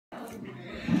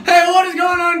Hey, what is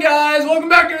going on, guys? Welcome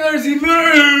back to another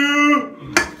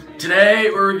review. Today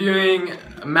we're reviewing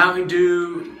Mountain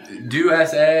Dew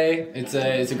SA. It's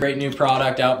a great new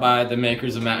product out by the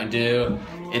makers of Mountain Dew.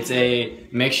 It's a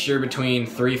mixture between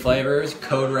 3 flavors: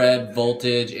 Code Red,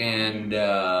 Voltage, and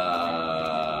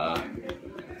I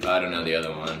don't know the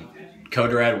other one.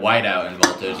 Code Red, Whiteout, and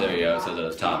Voltage. There you go. It says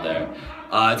at the top there.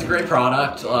 It's a great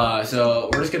product.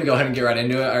 So we're just gonna go ahead and get right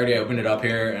into it. I already opened it up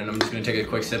here, and I'm just gonna take a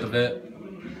quick sip of it.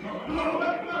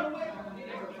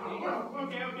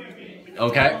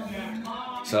 Okay.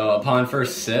 So upon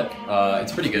first sip,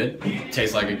 it's pretty good. It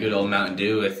tastes like a good old Mountain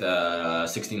Dew with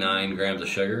 69 grams of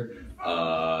sugar.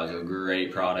 It's a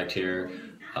great product here.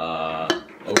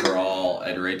 Overall,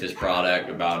 I'd rate this product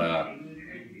about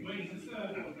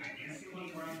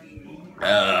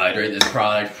I'd rate this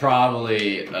product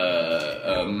probably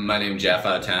my name Jeff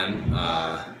out of 10.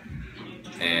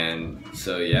 And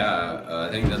so yeah, I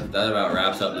think that about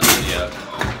wraps up this video.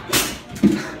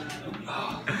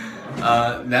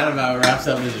 That about wraps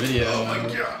up this video.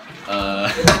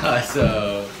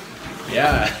 So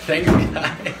yeah, thanks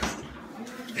guys.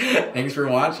 Thanks for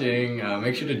watching.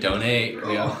 Make sure to donate.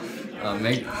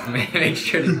 Make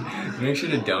sure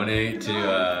to donate to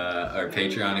our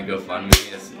Patreon and GoFundMe.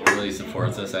 It really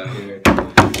supports us out here.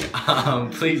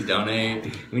 Please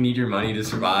donate. We need your money to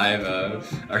survive.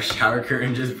 Our shower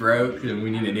curtain just broke, and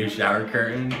we need a new shower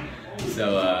curtain.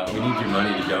 So we need your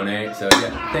money to donate. So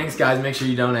yeah, thanks guys. Make sure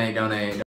you donate.